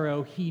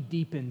sorrow, he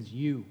deepens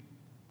you.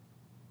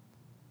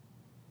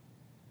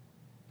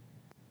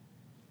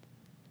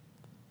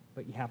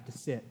 But you have to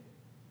sit.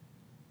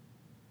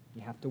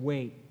 You have to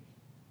wait.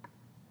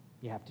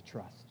 You have to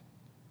trust.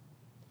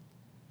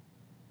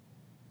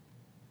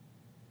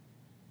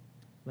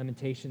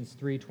 Lamentations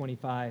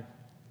 3:25.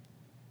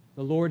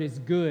 The Lord is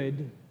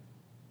good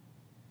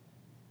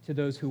to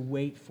those who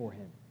wait for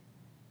him,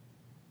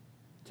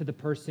 to the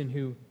person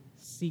who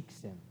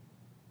seeks him.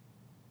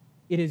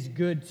 It is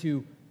good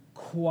to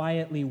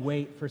quietly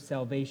wait for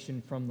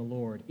salvation from the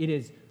Lord. It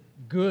is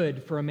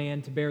good for a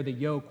man to bear the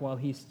yoke while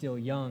he's still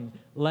young.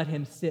 Let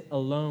him sit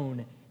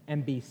alone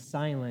and be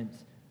silent,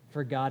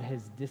 for God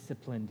has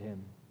disciplined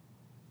him.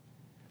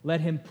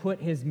 Let him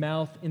put his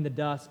mouth in the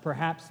dust.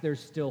 Perhaps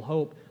there's still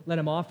hope. Let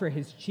him offer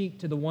his cheek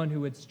to the one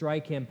who would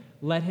strike him.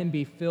 Let him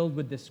be filled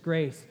with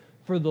disgrace,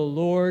 for the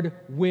Lord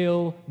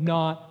will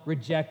not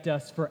reject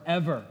us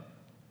forever.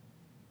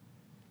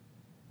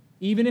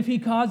 Even if he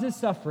causes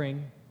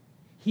suffering,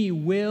 he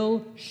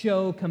will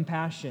show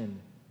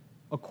compassion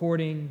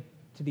according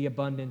to the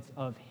abundance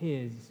of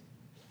his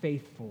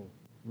faithful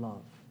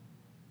love.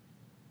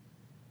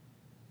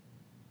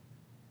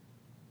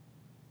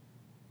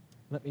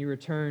 Let me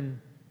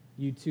return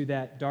you to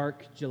that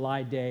dark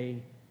July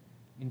day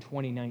in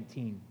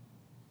 2019.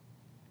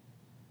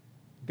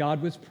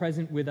 God was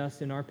present with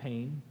us in our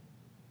pain.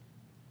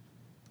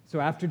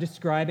 So after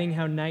describing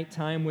how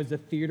nighttime was a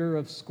theater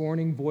of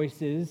scorning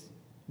voices,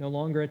 no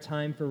longer a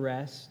time for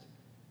rest,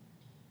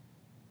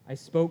 I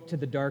spoke to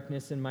the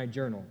darkness in my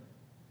journal.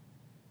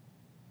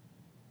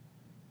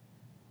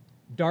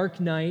 Dark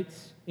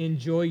nights,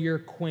 enjoy your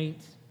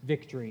quaint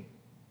victory.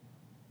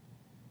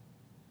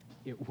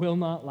 It will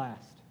not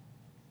last.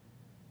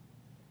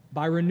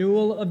 By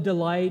renewal of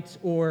delight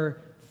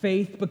or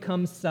faith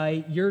becomes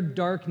sight, your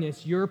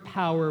darkness, your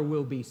power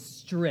will be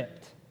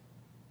stripped.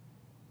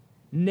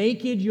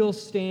 Naked you'll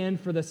stand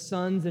for the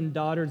sons and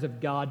daughters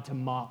of God to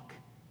mock.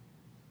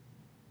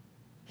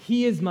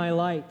 He is my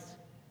light.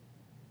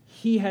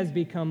 He has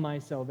become my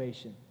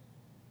salvation.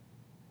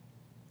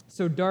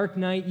 So dark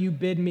night, you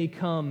bid me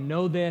come.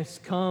 Know this,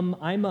 come,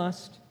 I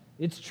must.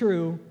 It's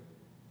true,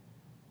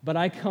 but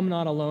I come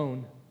not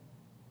alone.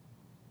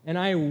 And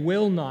I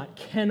will not,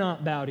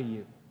 cannot bow to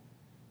you.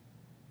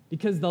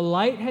 Because the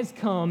light has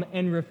come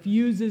and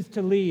refuses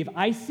to leave.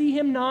 I see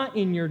him not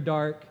in your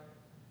dark,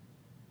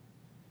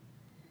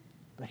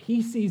 but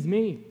he sees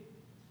me.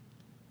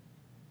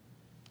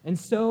 And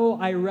so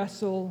I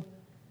wrestle,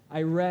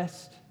 I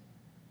rest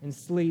and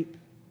sleep.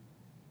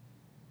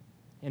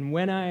 And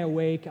when I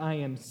awake, I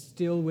am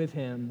still with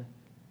him,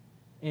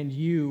 and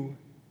you,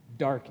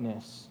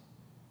 darkness,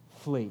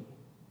 flee.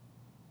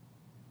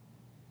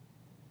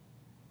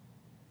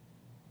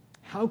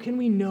 How can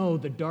we know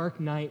the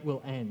dark night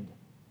will end?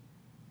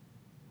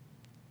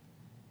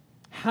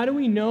 How do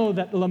we know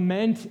that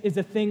lament is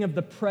a thing of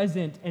the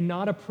present and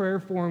not a prayer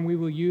form we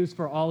will use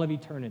for all of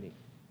eternity?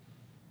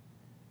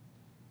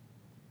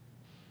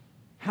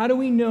 How do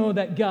we know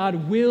that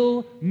God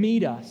will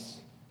meet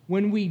us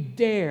when we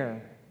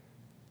dare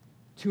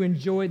to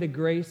enjoy the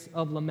grace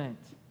of lament?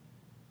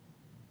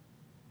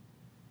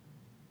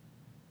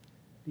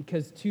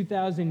 Because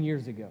 2,000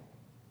 years ago,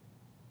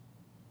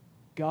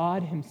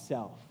 God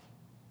himself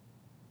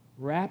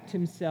wrapped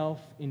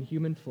himself in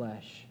human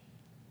flesh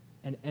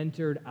and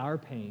entered our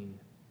pain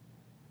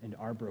and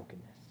our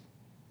brokenness.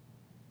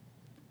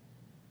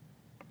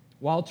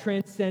 While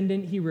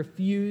transcendent, he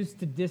refused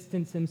to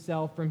distance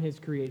himself from his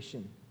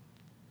creation.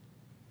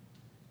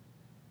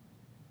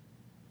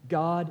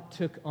 God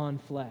took on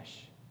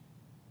flesh.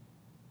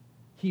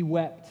 He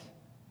wept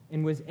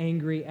and was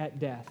angry at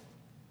death.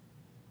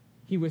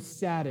 He was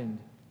saddened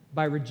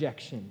by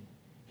rejection.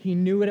 He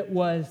knew what it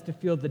was to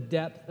feel the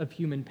depth of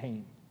human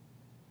pain.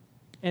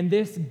 And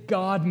this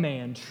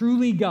God-man,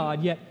 truly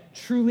God, yet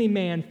truly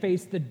man,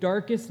 faced the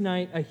darkest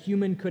night a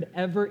human could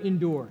ever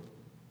endure.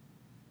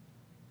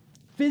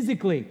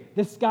 Physically,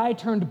 the sky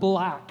turned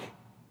black,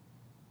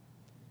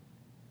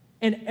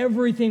 and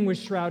everything was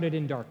shrouded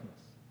in darkness.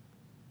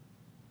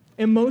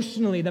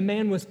 Emotionally, the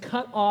man was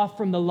cut off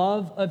from the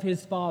love of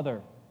his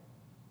Father.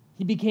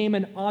 He became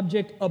an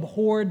object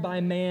abhorred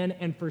by man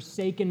and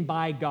forsaken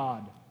by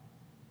God.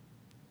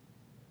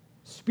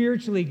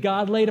 Spiritually,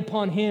 God laid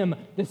upon him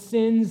the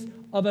sins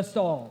of us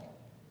all,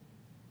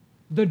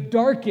 the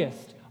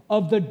darkest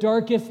of the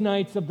darkest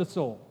nights of the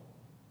soul.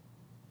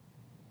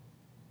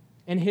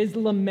 And his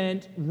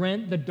lament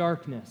rent the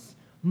darkness.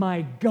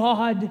 My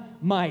God,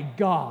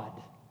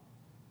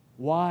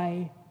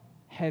 why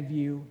have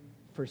you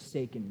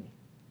forsaken me?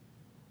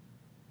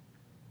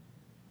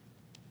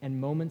 And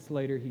moments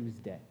later, he was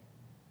dead.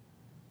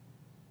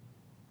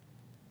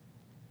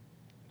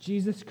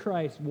 Jesus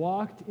Christ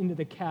walked into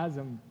the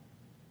chasm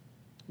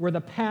where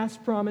the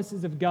past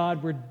promises of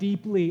God were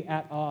deeply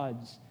at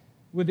odds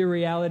with the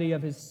reality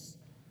of his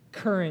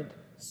current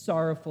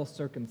sorrowful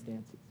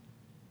circumstances.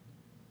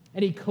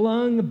 And he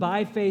clung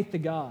by faith to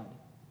God.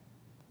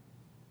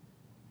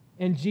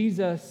 And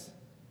Jesus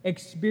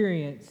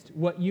experienced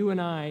what you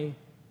and I,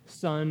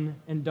 son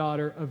and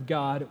daughter of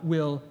God,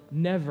 will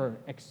never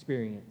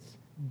experience: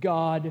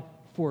 God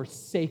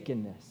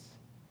forsakenness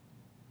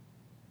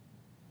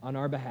on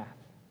our behalf.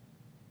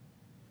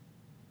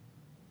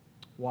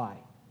 Why?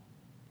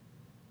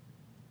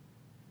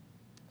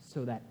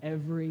 So that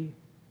every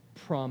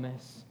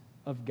promise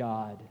of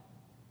God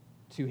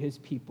to his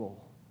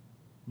people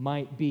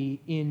might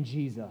be in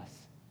Jesus.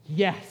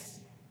 Yes.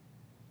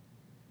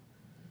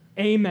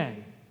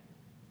 Amen.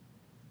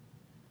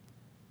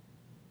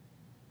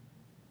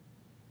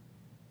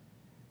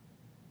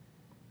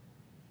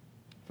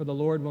 For the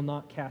Lord will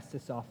not cast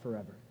us off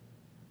forever.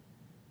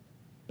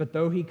 But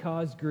though he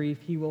cause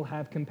grief, he will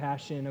have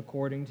compassion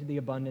according to the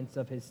abundance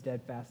of his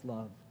steadfast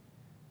love.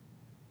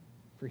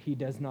 For he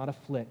does not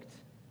afflict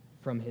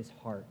from his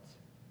heart.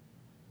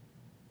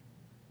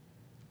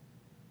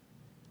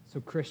 So,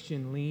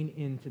 Christian, lean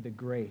into the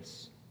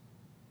grace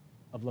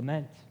of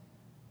lament.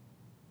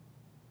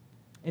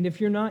 And if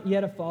you're not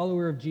yet a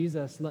follower of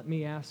Jesus, let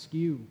me ask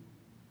you,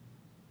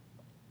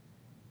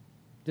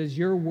 does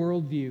your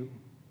worldview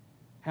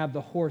have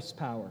the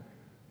horsepower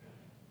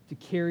to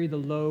carry the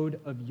load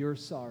of your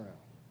sorrow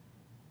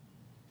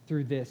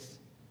through this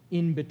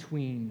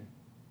in-between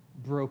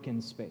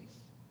broken space?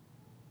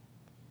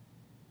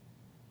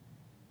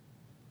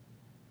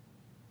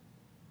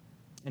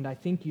 And I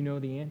think you know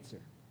the answer.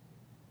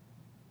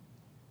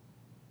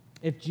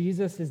 If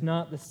Jesus is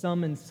not the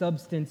sum and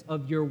substance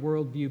of your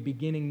worldview,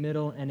 beginning,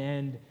 middle, and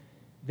end,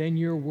 then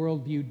your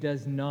worldview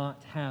does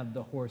not have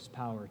the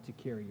horsepower to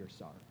carry your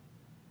sorrow.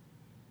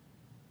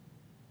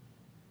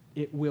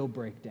 It will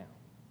break down.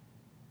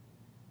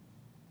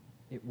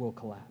 It will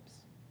collapse.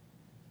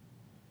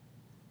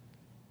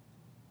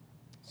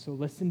 So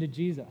listen to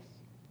Jesus.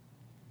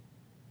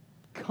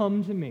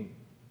 Come to me,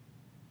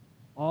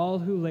 all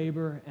who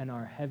labor and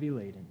are heavy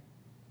laden,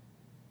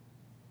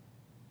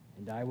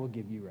 and I will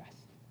give you rest.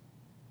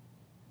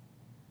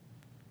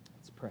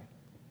 Let's pray.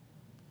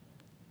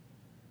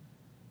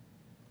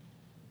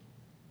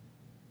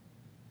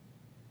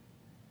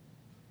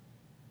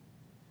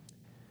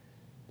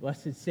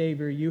 Blessed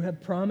Savior, you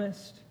have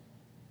promised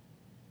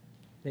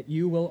that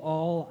you will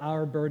all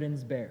our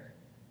burdens bear.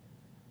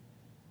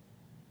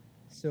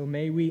 So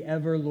may we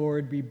ever,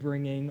 Lord, be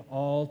bringing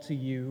all to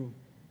you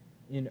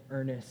in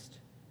earnest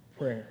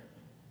prayer.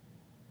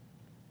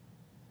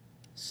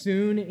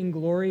 Soon in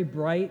glory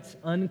bright,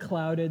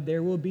 unclouded,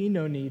 there will be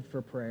no need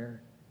for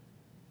prayer.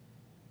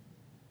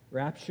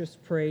 Rapturous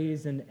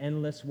praise and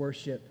endless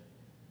worship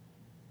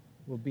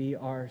will be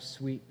our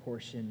sweet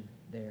portion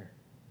there.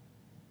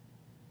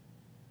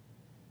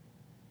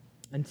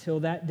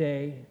 Until that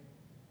day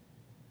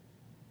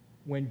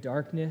when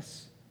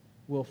darkness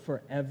will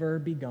forever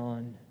be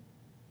gone,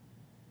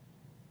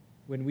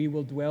 when we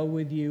will dwell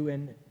with you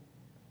in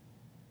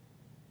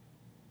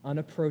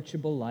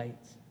unapproachable light,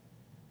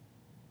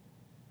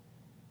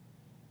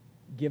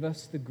 give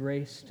us the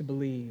grace to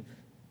believe.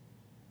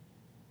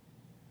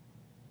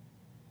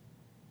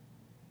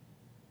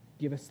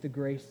 Give us the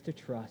grace to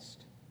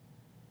trust.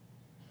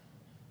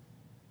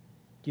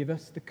 Give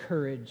us the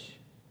courage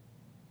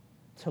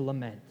to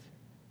lament.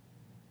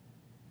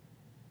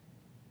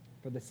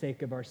 For the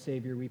sake of our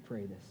Savior, we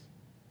pray this.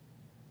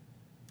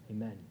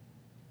 Amen.